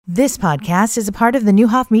This podcast is a part of the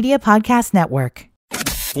Newhoff Media Podcast Network.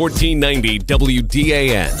 1490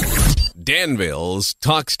 WDAN, Danville's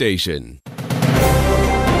talk station.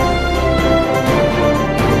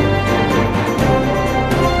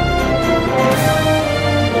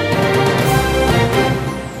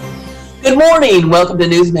 Good morning. Welcome to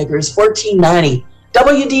Newsmakers 1490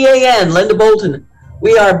 WDAN, Linda Bolton.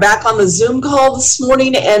 We are back on the Zoom call this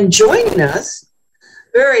morning, and joining us,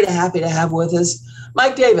 very happy to have with us,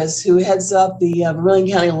 Mike Davis, who heads up the Vermilion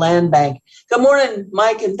County Land Bank. Good morning,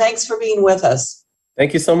 Mike, and thanks for being with us.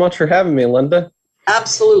 Thank you so much for having me, Linda.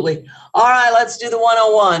 Absolutely. All right, let's do the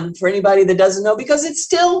 101 for anybody that doesn't know, because it's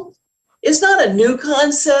not a new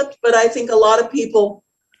concept, but I think a lot of people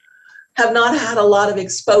have not had a lot of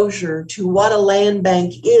exposure to what a land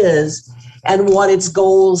bank is and what its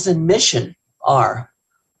goals and mission are.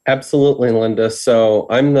 Absolutely, Linda. So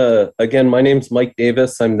my name's Mike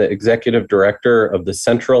Davis. I'm the executive director of the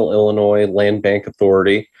Central Illinois Land Bank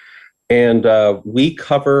Authority. And we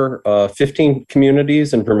cover 15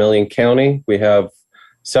 communities in Vermilion County. We have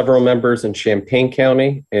several members in Champaign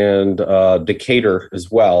County and Decatur as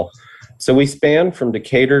well. So we span from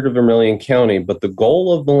Decatur to Vermilion County, but the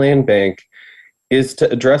goal of the land bank is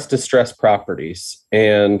to address distressed properties.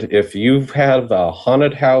 And if you've had a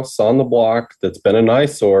haunted house on the block that's been an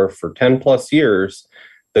eyesore for 10 plus years,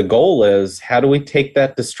 the goal is, how do we take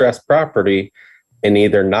that distressed property and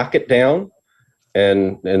either knock it down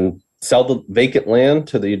and sell the vacant land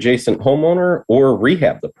to the adjacent homeowner, or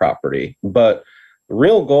rehab the property? But the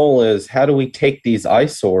real goal is, how do we take these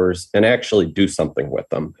eyesores and actually do something with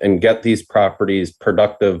them and get these properties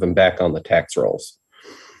productive and back on the tax rolls?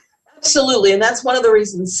 Absolutely, and that's one of the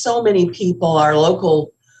reasons so many people, our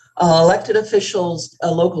local elected officials,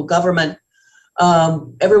 local government,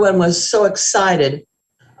 everyone was so excited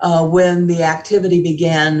when the activity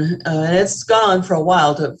began, and it's gone on for a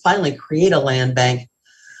while, to finally create a land bank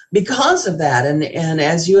because of that. And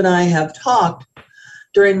as you and I have talked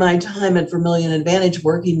during my time at Vermilion Advantage,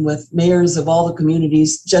 working with mayors of all the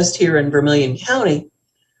communities just here in Vermilion County,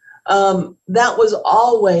 that was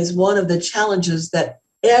always one of the challenges that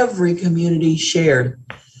every community shared.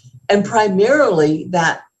 And primarily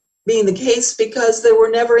that being the case because there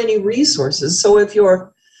were never any resources. So if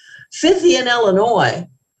you're 50 in Illinois,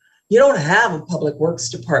 you don't have a public works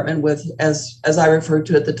department with, as I refer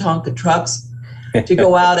to it, the Tonka trucks to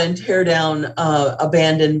go out and tear down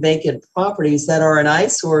abandoned vacant properties that are an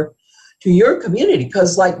eyesore to your community.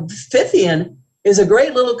 Because like Fithian is a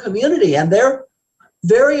great little community, and they're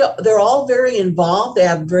all very involved. They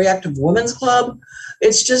have a very active women's club.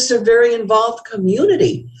 It's just a very involved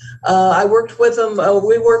community. We worked with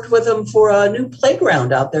them for a new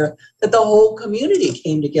playground out there that the whole community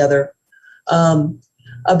came together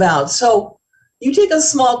about. So you take a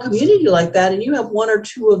small community like that and you have one or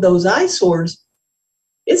two of those eyesores,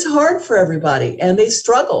 it's hard for everybody and they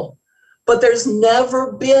struggle. But there's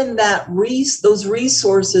never been those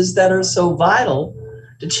resources that are so vital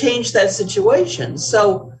to change that situation.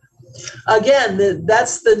 So again,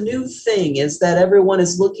 that's the new thing, is that everyone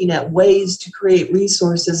is looking at ways to create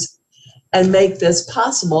resources and make this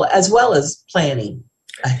possible, as well as planning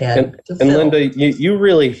ahead. And Linda, you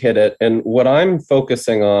really hit it. And what I'm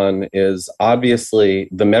focusing on is, obviously,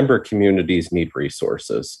 the member communities need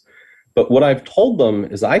resources. But what I've told them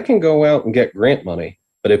is, I can go out and get grant money,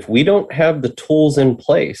 but if we don't have the tools in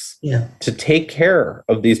place to take care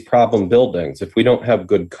of these problem buildings, if we don't have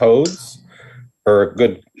good codes or a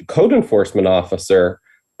good code enforcement officer,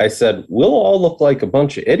 I said, we'll all look like a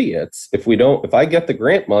bunch of idiots if I get the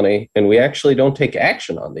grant money and we actually don't take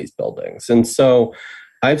action on these buildings. And so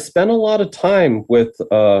I've spent a lot of time with,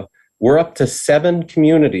 we're up to 7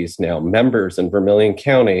 communities now, members in Vermilion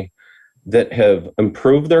County, that have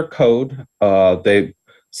improved their code.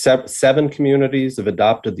 7 communities have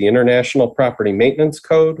adopted the International Property Maintenance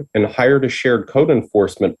Code and hired a shared code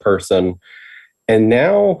enforcement person. And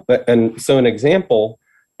so an example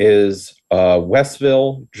is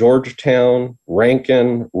Westville, Georgetown,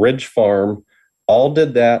 Rankin, Ridge Farm, all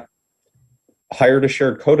did that, hired a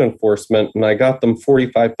shared code enforcement, and I got them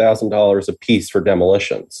 $45,000 a piece for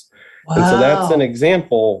demolitions. Wow. And so that's an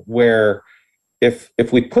example where if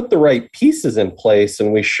we put the right pieces in place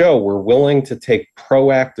and we show we're willing to take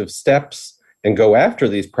proactive steps and go after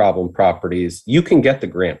these problem properties, you can get the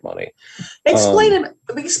grant money. Explain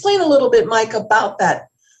a little bit, Mike, about that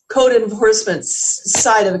code enforcement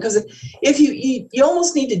side of it, because if you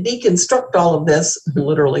almost need to deconstruct all of this,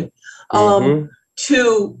 literally,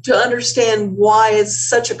 to understand why it's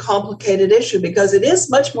such a complicated issue, because it is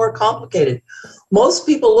much more complicated. Most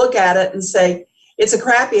people look at it and say, it's a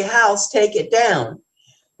crappy house, take it down.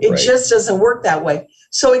 It just doesn't work that way.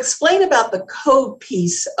 So explain about the code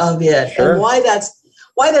piece of it and why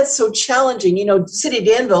that's so challenging. You know, City of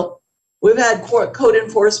Danville, we've had code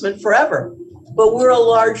enforcement forever, but we're a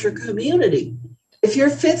larger community. If you're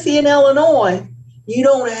 50 in Illinois, you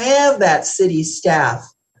don't have that city staff.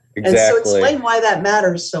 Exactly. And so explain why that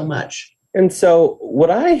matters so much. And so what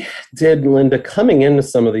I did, Linda, coming into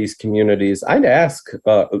some of these communities, I'd ask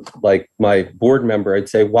like my board member, I'd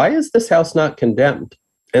say, why is this house not condemned?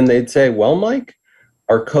 And they'd say, well, Mike,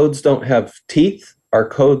 our codes don't have teeth. Our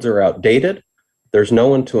codes are outdated. There's no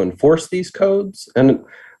one to enforce these codes. And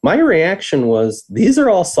my reaction was, these are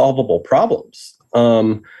all solvable problems.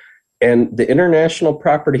 And the International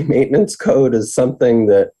Property Maintenance Code is something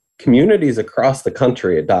that communities across the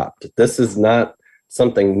country adopt. This is not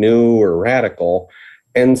something new or radical.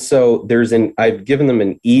 And so I've given them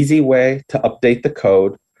an easy way to update the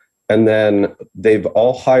code. And then they've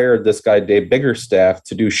all hired this guy, Dave Biggerstaff,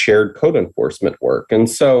 to do shared code enforcement work. And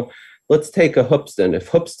so let's take a Hoopston. If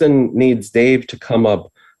Hoopston needs Dave to come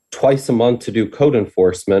up twice a month to do code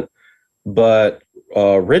enforcement, but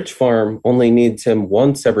Ridge Farm only needs him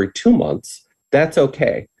once every 2 months, that's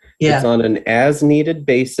okay. Yeah. It's on an as-needed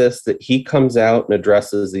basis that he comes out and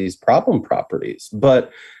addresses these problem properties.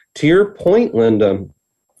 But to your point, Linda,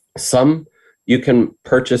 some you can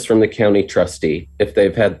purchase from the county trustee if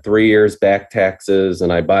they've had 3 years back taxes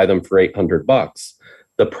and I buy them for $800.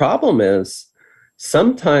 The problem is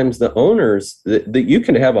sometimes the owners, that you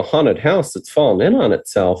can have a haunted house that's fallen in on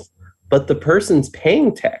itself, but the person's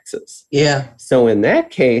paying taxes. Yeah. So in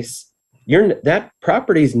that case, that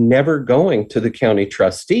property's never going to the county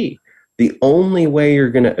trustee. The only way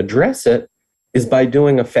you're going to address it is by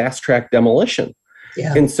doing a fast track demolition.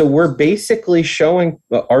 Yeah. And so we're basically showing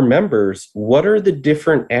our members what are the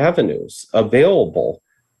different avenues available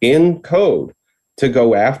in code to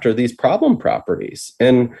go after these problem properties.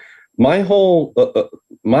 And my whole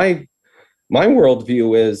my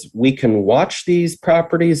worldview is we can watch these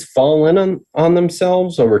properties fall in on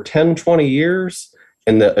themselves over 10, 20 years,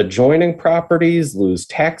 and the adjoining properties lose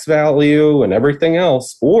tax value and everything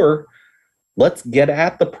else, or let's get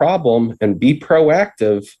at the problem and be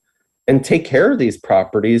proactive and take care of these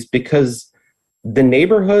properties, because the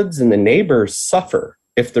neighborhoods and the neighbors suffer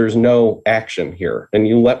if there's no action here and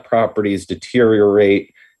you let properties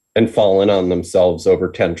deteriorate and fall in on themselves over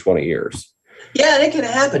 10, 20 years. Yeah, and it can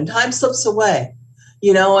happen. Time slips away,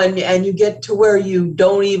 you know, and you get to where you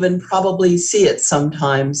don't even probably see it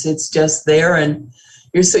sometimes. It's just there and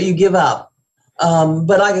you give up.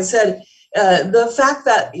 But like I said, the fact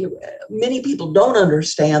that many people don't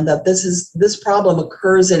understand that this problem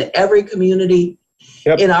occurs in every community,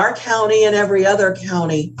 yep, in our county and every other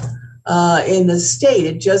county in the state.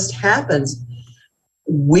 It just happens.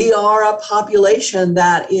 We are a population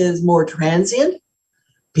that is more transient.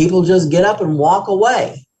 People just get up and walk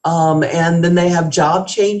away, and then they have job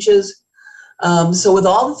changes. So with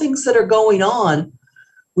all the things that are going on,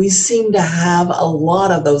 we seem to have a lot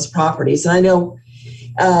of those properties. And I know,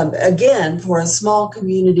 again, for a small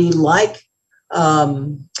community like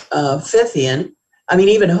Fithian, I mean,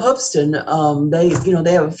 even Hoopston,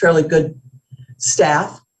 they have a fairly good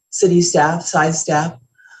staff, city staff, size staff.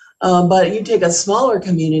 But you take a smaller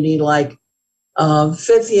community like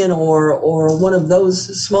Fithian or one of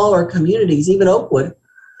those smaller communities, even Oakwood,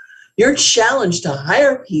 you're challenged to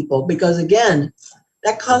hire people because, again,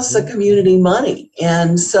 that costs the community money.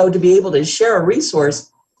 And so to be able to share a resource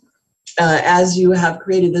as you have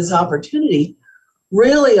created this opportunity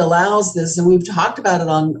really allows this. And we've talked about it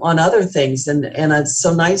on other things. And it's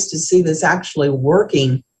so nice to see this actually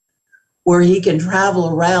working, where he can travel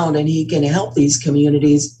around and he can help these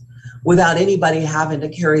communities without anybody having to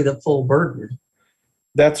carry the full burden.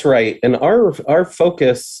 That's right. And our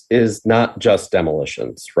focus is not just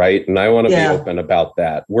demolitions, right? And I want to be open about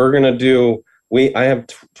that. We're going to do, I have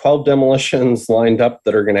 12 demolitions lined up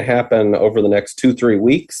that are going to happen over the next 2-3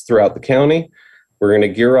 weeks throughout the county. We're going to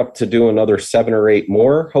gear up to do another 7 or 8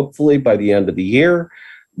 more, hopefully by the end of the year.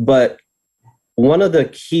 But one of the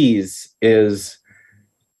keys is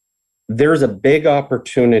there's a big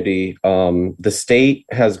opportunity. The state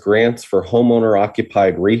has grants for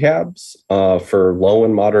homeowner-occupied rehabs for low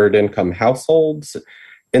and moderate income households,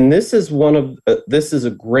 and this is a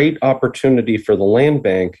great opportunity for the land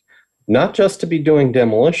bank, not just to be doing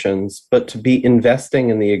demolitions, but to be investing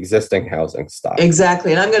in the existing housing stock.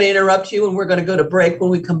 Exactly, and I'm going to interrupt you, and we're going to go to break. When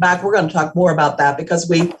we come back, we're going to talk more about that, because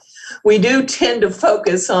we do tend to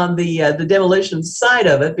focus on the demolition side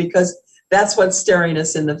of it, because that's what's staring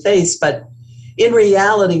us in the face. But in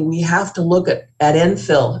reality, we have to look at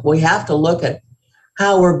infill. We have to look at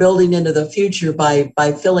how we're building into the future by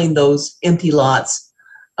filling those empty lots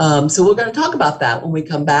So we're going to talk about that when we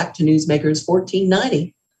come back to Newsmakers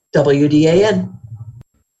 1490 WDAN.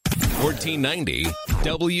 1490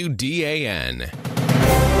 WDAN.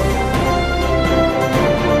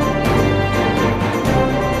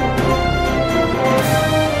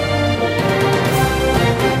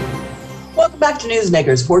 Welcome back to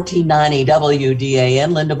Newsmakers 1490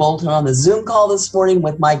 WDAN. Linda Bolton on the Zoom call this morning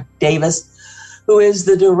with Mike Davis, who is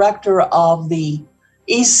the director of the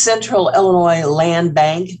East Central Illinois Land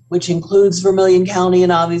Bank, which includes Vermilion County,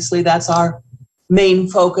 and obviously that's our main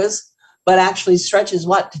focus, but actually stretches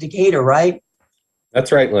to Decatur, right?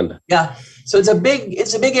 That's right, Linda. Yeah. So it's a big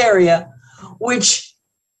area, which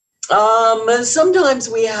sometimes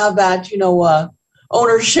we have that,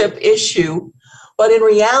 ownership issue. But in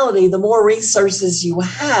reality, the more resources you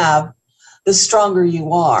have, the stronger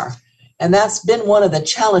you are. And that's been one of the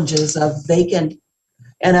challenges of vacant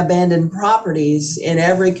and abandoned properties in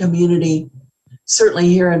every community, certainly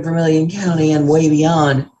here in Vermilion County and way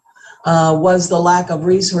beyond, was the lack of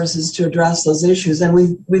resources to address those issues. And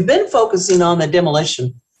we've been focusing on the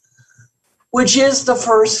demolition, which is the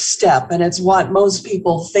first step. And it's what most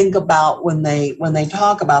people think about when they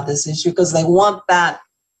talk about this issue, because they want that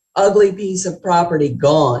ugly piece of property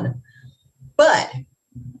gone. But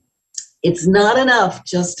it's not enough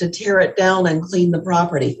just to tear it down and clean the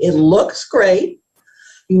property. It looks great.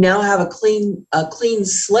 You now have a clean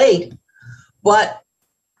slate, but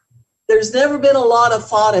there's never been a lot of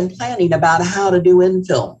thought and planning about how to do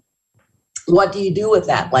infill. What do you do with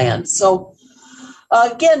that land? So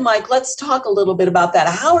again, Mike, let's talk a little bit about that.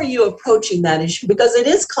 How are you approaching that issue? Because it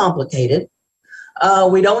is complicated.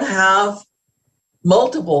 We don't have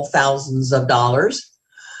multiple thousands of dollars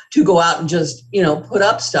to go out and just, put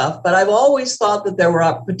up stuff. But I've always thought that there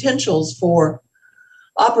were potentials for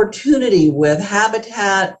opportunity with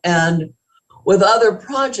habitat and with other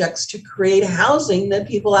projects to create housing that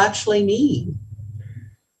people actually need.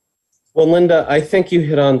 Well, Linda, I think you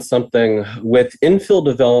hit on something. With infill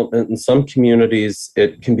development in some communities,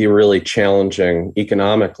 it can be really challenging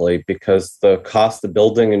economically because the cost of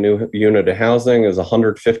building a new unit of housing is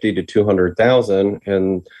 $150,000 to $200,000,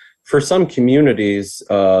 and for some communities,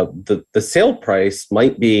 the sale price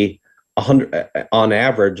might be on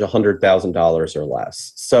average $100,000 or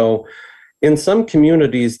less. So, in some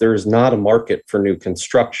communities, there's not a market for new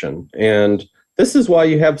construction, and this is why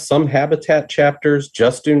you have some habitat chapters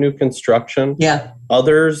just do new construction. Yeah.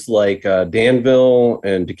 Others, like Danville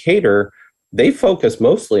and Decatur, they focus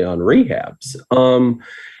mostly on rehabs.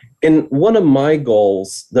 And one of my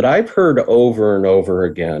goals that I've heard over and over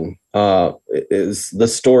again is the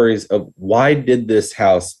stories of why did this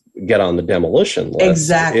house get on the demolition list?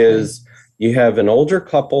 Exactly. Is you have an older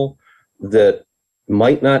couple that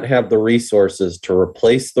might not have the resources to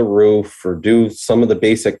replace the roof or do some of the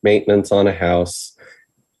basic maintenance on a house.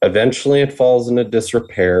 Eventually it falls into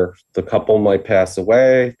disrepair. The couple might pass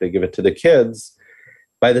away. They give it to the kids.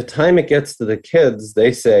 By the time it gets to the kids,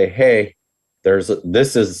 they say, hey,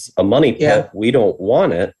 this is a money pit. Yeah. We don't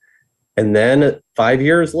want it. And then 5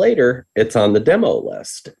 years later, it's on the demo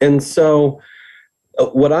list. And so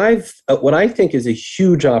what I think is a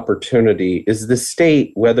huge opportunity is the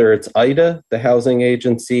state, whether it's IDA, the housing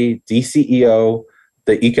agency, DCEO,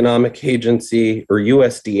 the economic agency, or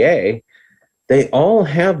USDA, they all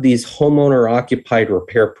have these homeowner occupied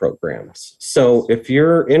repair programs. So if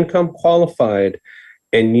you're income qualified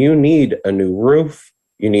and you need a new roof,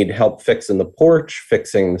 you need help fixing the porch,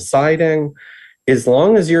 fixing the siding, as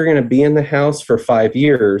long as you're going to be in the house for 5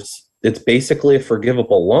 years, it's basically a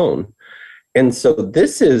forgivable loan. And so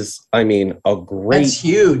this is, a great... That's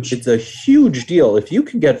huge. It's a huge deal. If you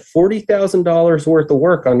could get $40,000 worth of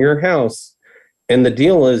work on your house, and the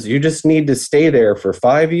deal is you just need to stay there for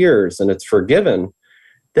 5 years and it's forgiven,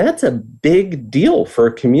 that's a big deal for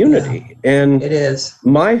a community. Yeah, and it is.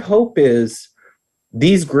 My hope is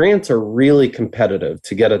these grants are really competitive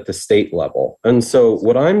to get at the state level. And so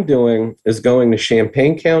what I'm doing is going to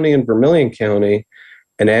Champaign County and Vermilion County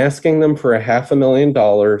and asking them for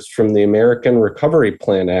 $500,000 from the American Recovery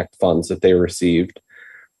Plan Act funds that they received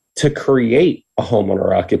to create a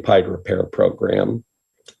homeowner occupied repair program.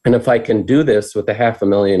 And if I can do this with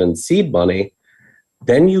 $500,000 in seed money,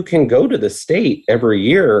 then you can go to the state every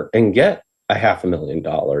year and get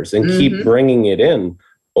 $500,000 and keep bringing it in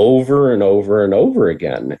over and over and over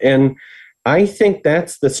again. And I think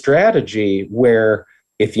that's the strategy where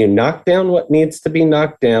if you knock down what needs to be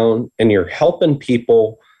knocked down and you're helping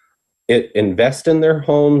people invest in their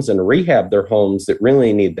homes and rehab their homes that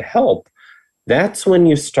really need the help, that's when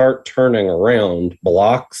you start turning around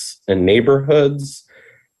blocks and neighborhoods.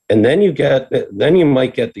 And then you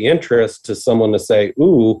might get the interest to someone to say,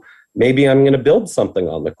 ooh, Maybe I'm going to build something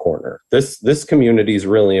on the corner. This community is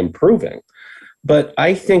really improving. But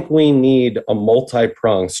I think we need a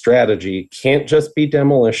multi-pronged strategy. It can't just be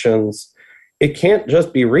demolitions. It can't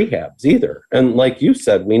just be rehabs either. And like you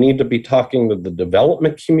said, we need to be talking to the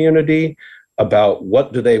development community about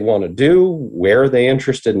what do they want to do, where are they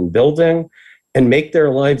interested in building, and make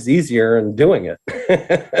their lives easier in doing it.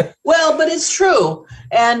 Well, but it's true.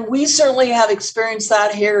 And we certainly have experienced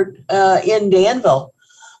that here in Danville.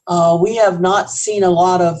 We have not seen a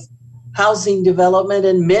lot of housing development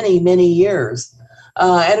in many, many years.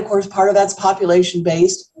 And of course, part of that's population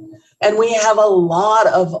based. And we have a lot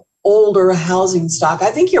of older housing stock.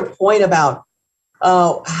 I think your point about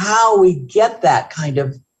how we get that kind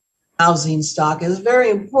of housing stock is very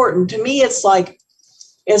important. To me, it's like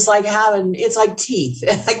teeth.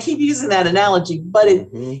 I keep using that analogy, but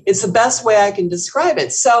it's the best way I can describe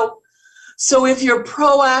it. So if you're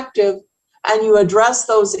proactive and you address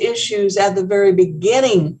those issues at the very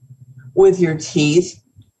beginning with your teeth,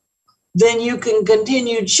 then you can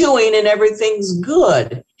continue chewing and everything's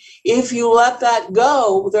good. If you let that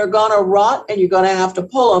go, they're going to rot and you're going to have to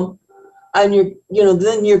pull them, and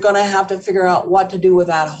then you're going to have to figure out what to do with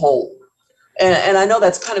that hole. And I know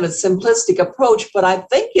that's kind of a simplistic approach, but I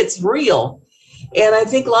think it's real. And I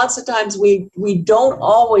think lots of times we don't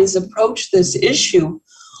always approach this issue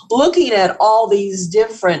looking at all these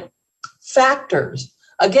different factors.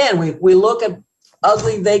 Again, we look at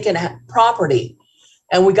ugly vacant property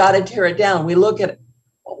and we got to tear it down. We look at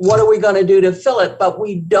what are we going to do to fill it, but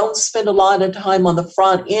we don't spend a lot of time on the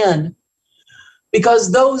front end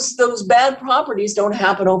because those bad properties don't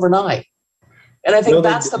happen overnight. And I think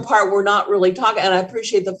that's the part we're not really talking. And I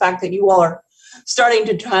appreciate the fact that you all are starting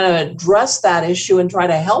to try to address that issue and try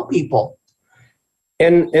to help people.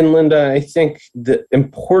 And Linda, I think the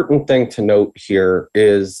important thing to note here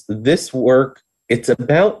is this work, it's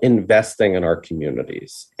about investing in our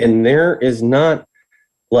communities. And there is not,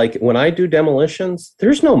 like when I do demolitions,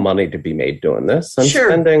 there's no money to be made doing this. I'm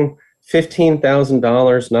spending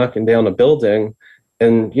 $15,000 knocking down a building.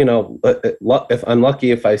 And, if I'm lucky,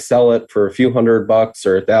 if I sell it for a few $100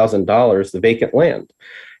 or $1,000, the vacant land.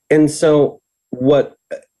 And so what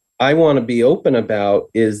I want to be open about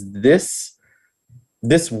is this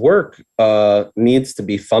work needs to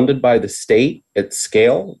be funded by the state at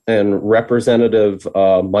scale. And Representative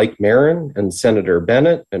Mike Marin and Senator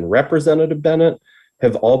Bennett and Representative Bennett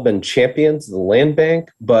have all been champions of the land bank.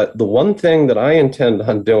 But the one thing that I intend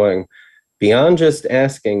on doing, beyond just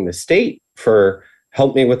asking the state for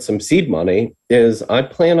help me with some seed money, is I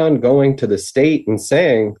plan on going to the state and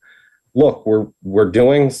saying, look, we're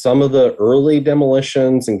doing some of the early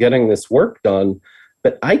demolitions and getting this work done,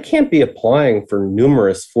 but I can't be applying for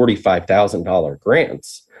numerous $45,000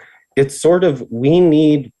 grants. It's sort of, we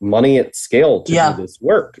need money at scale to do this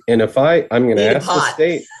work. And if I'm going to ask the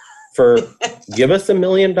state for, give us $1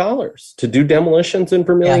 million to do demolitions in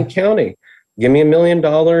Vermilion County, give me $1 million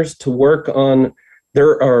to work on.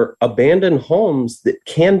 There are abandoned homes that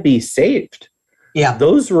can be saved. Yeah.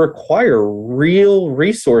 Those require real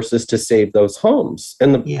resources to save those homes.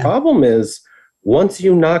 And the problem is, once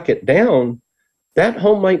you knock it down, that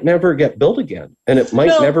home might never get built again. And it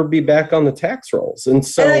might never be back on the tax rolls. And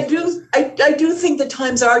so I do think the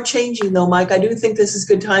times are changing though, Mike. I do think this is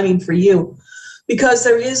good timing for you because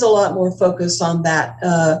there is a lot more focus on that,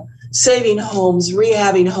 saving homes,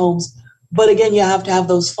 rehabbing homes. But again, you have to have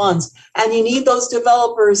those funds, and you need those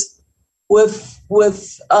developers with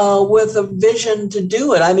a vision to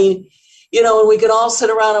do it. I mean, and we could all sit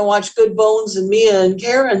around and watch Good Bones and Mia and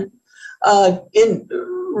Karen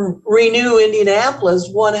renew Indianapolis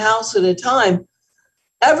one house at a time.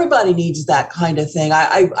 Everybody needs that kind of thing.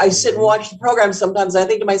 I sit and watch the program sometimes. I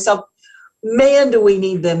think to myself, man, do we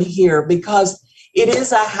need them here? Because it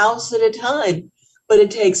is a house at a time, but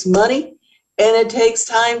it takes money. And it takes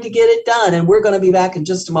time to get it done. And we're going to be back in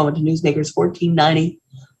just a moment to Newsmakers 1490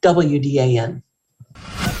 WDAN.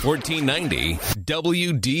 1490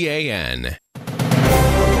 WDAN.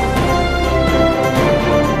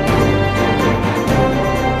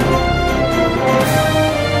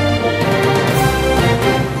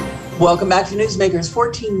 Welcome back to Newsmakers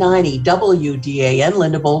 1490 WDAN.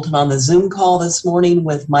 Linda Bolton on the Zoom call this morning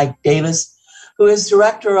with Mike Davis, who is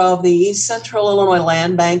director of the East Central Illinois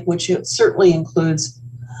Land Bank, which certainly includes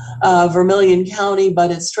Vermilion County, but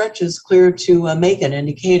it stretches clear to Macon and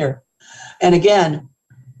Decatur. And again,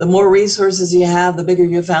 the more resources you have, the bigger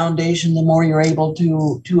your foundation, the more you're able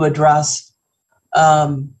to address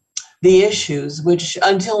the issues, which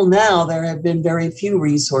until now there have been very few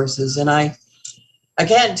resources. And I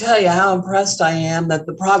can't tell you how impressed I am that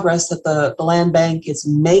the progress that the land bank is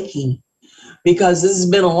making because this has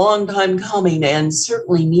been a long time coming and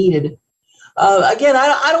certainly needed. Again,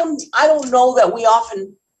 I don't know that we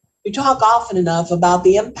talk often enough about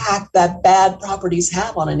the impact that bad properties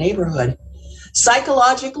have on a neighborhood,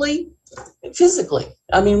 psychologically, and physically.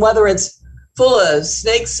 I mean, whether it's full of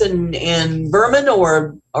snakes and vermin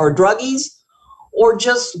or druggies, or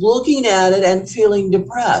just looking at it and feeling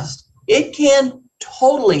depressed, it can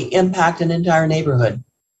totally impact an entire neighborhood.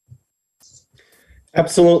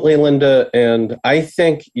 Absolutely, Linda. And I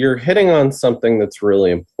think you're hitting on something that's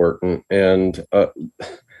really important. And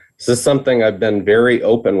this is something I've been very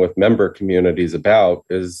open with member communities about,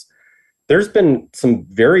 is there's been some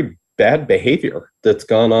very bad behavior that's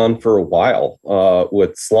gone on for a while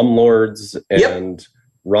with slumlords and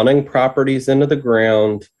running properties into the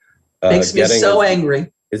ground. Makes me so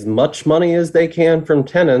angry. As much money as they can from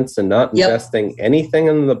tenants and not investing anything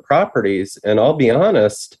in the properties. And I'll be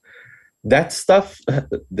honest, that stuff,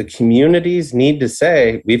 the communities need to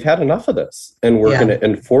say, we've had enough of this, and we're going to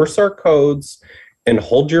enforce our codes and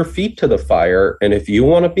hold your feet to the fire. And if you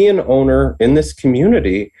want to be an owner in this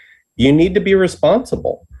community, you need to be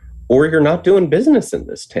responsible, or you're not doing business in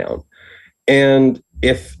this town. And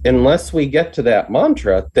unless we get to that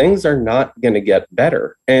mantra, things are not going to get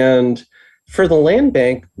better. And for the land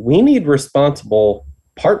bank, we need responsible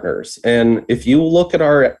partners. And if you look at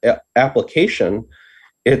our application,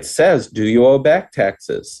 it says, do you owe back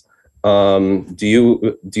taxes? Do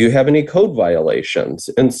you have any code violations?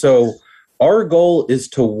 And so our goal is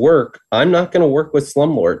to work. I'm not going to work with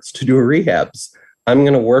slumlords to do rehabs. I'm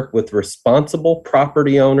going to work with responsible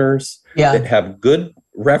property owners that have good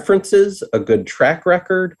references, a good track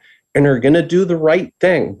record, and are going to do the right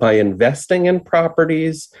thing by investing in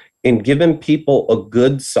properties and giving people a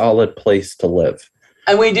good, solid place to live.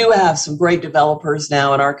 And we do have some great developers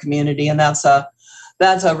now in our community, and that's a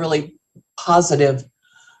really positive,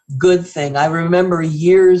 good thing. I remember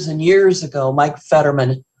years and years ago, Mike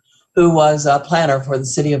Fetterman, who was a planner for the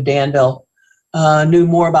city of Danville, knew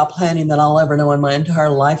more about planning than I'll ever know in my entire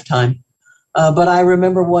lifetime. But I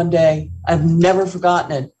remember one day, I've never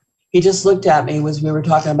forgotten it. He just looked at me as we were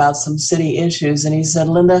talking about some city issues, and he said,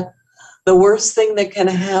 Linda, the worst thing that can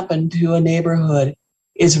happen to a neighborhood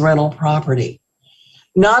is rental property.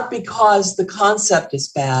 Not because the concept is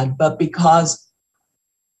bad, but because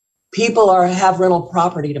people have rental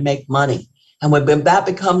property to make money. And when that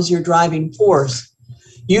becomes your driving force,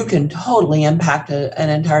 you can totally impact an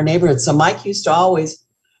entire neighborhood. So Mike used to always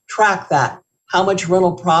track that. How much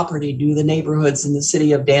rental property do the neighborhoods in the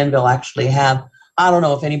city of Danville actually have? I don't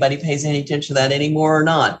know if anybody pays any attention to that anymore or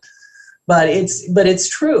not, but it's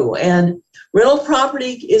true. And rental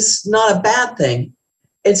property is not a bad thing.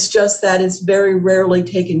 It's just that it's very rarely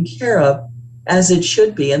taken care of as it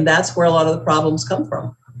should be. And that's where a lot of the problems come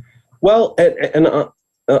from. Well,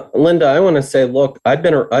 Linda, I want to say, look, I've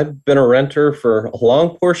been a renter for a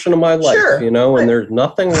long portion of my life, and there's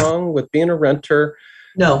nothing wrong with being a renter.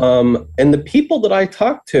 No. And the people that I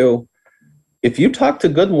talk to, if you talk to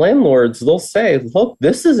good landlords, they'll say, look,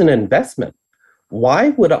 this is an investment. Why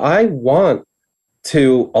would I want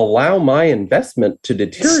to allow my investment to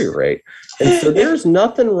deteriorate? And so there's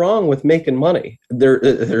nothing wrong with making money.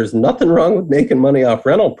 There's nothing wrong with making money off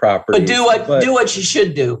rental properties. But do what you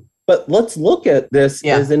should do. But let's look at this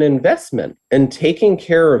as an investment and taking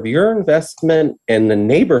care of your investment and the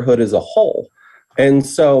neighborhood as a whole. And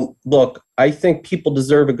so, look, I think people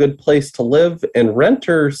deserve a good place to live. And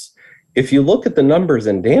renters, if you look at the numbers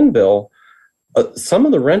in Danville, some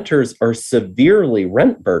of the renters are severely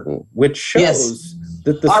rent burdened, which shows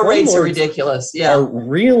that our rates are ridiculous. Are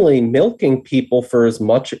really milking people for as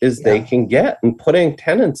much as they can get and putting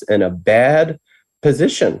tenants in a bad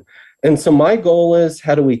position. And so my goal is,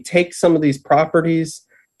 how do we take some of these properties,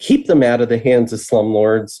 keep them out of the hands of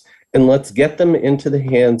slumlords, and let's get them into the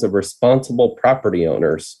hands of responsible property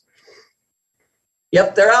owners.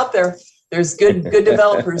 Yep, they're out there. There's good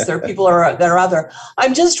developers. There are people that are out there.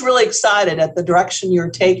 I'm just really excited at the direction you're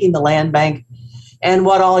taking the land bank and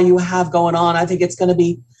what all you have going on. I think it's going to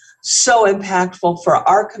be so impactful for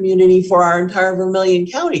our community, for our entire Vermilion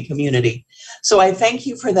County community. So I thank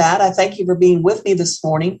you for that. I thank you for being with me this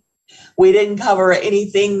morning. We didn't cover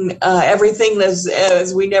everything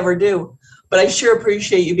as we never do, but I sure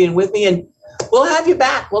appreciate you being with me, and we'll have you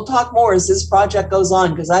back. We'll talk more as this project goes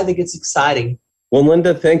on, because I think it's exciting. Well,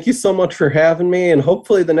 Linda, thank you so much for having me, and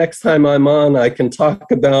hopefully the next time I'm on, I can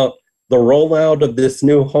talk about the rollout of this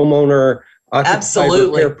new homeowner occupied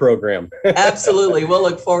repair program. Absolutely. We'll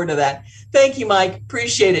look forward to that. Thank you, Mike.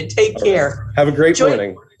 Appreciate it. Take care. Have a great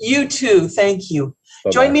morning. You too. Thank you.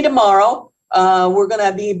 Bye-bye. Join me tomorrow. We're going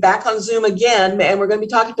to be back on Zoom again, and we're going to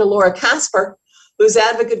be talking to Laura Casper, who's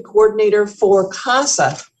advocate coordinator for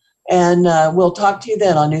CASA. And we'll talk to you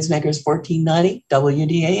then on Newsmakers 1490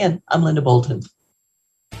 WDAN. I'm Linda Bolton.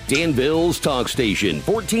 Danville's talk station,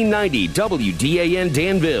 1490 WDAN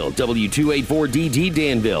Danville, W284DD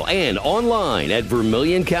Danville, and online at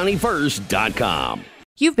VermilionCountyFirst.com.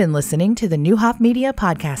 You've been listening to the Newhoff Media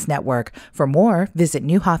Podcast Network. For more, visit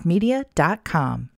newhoffmedia.com.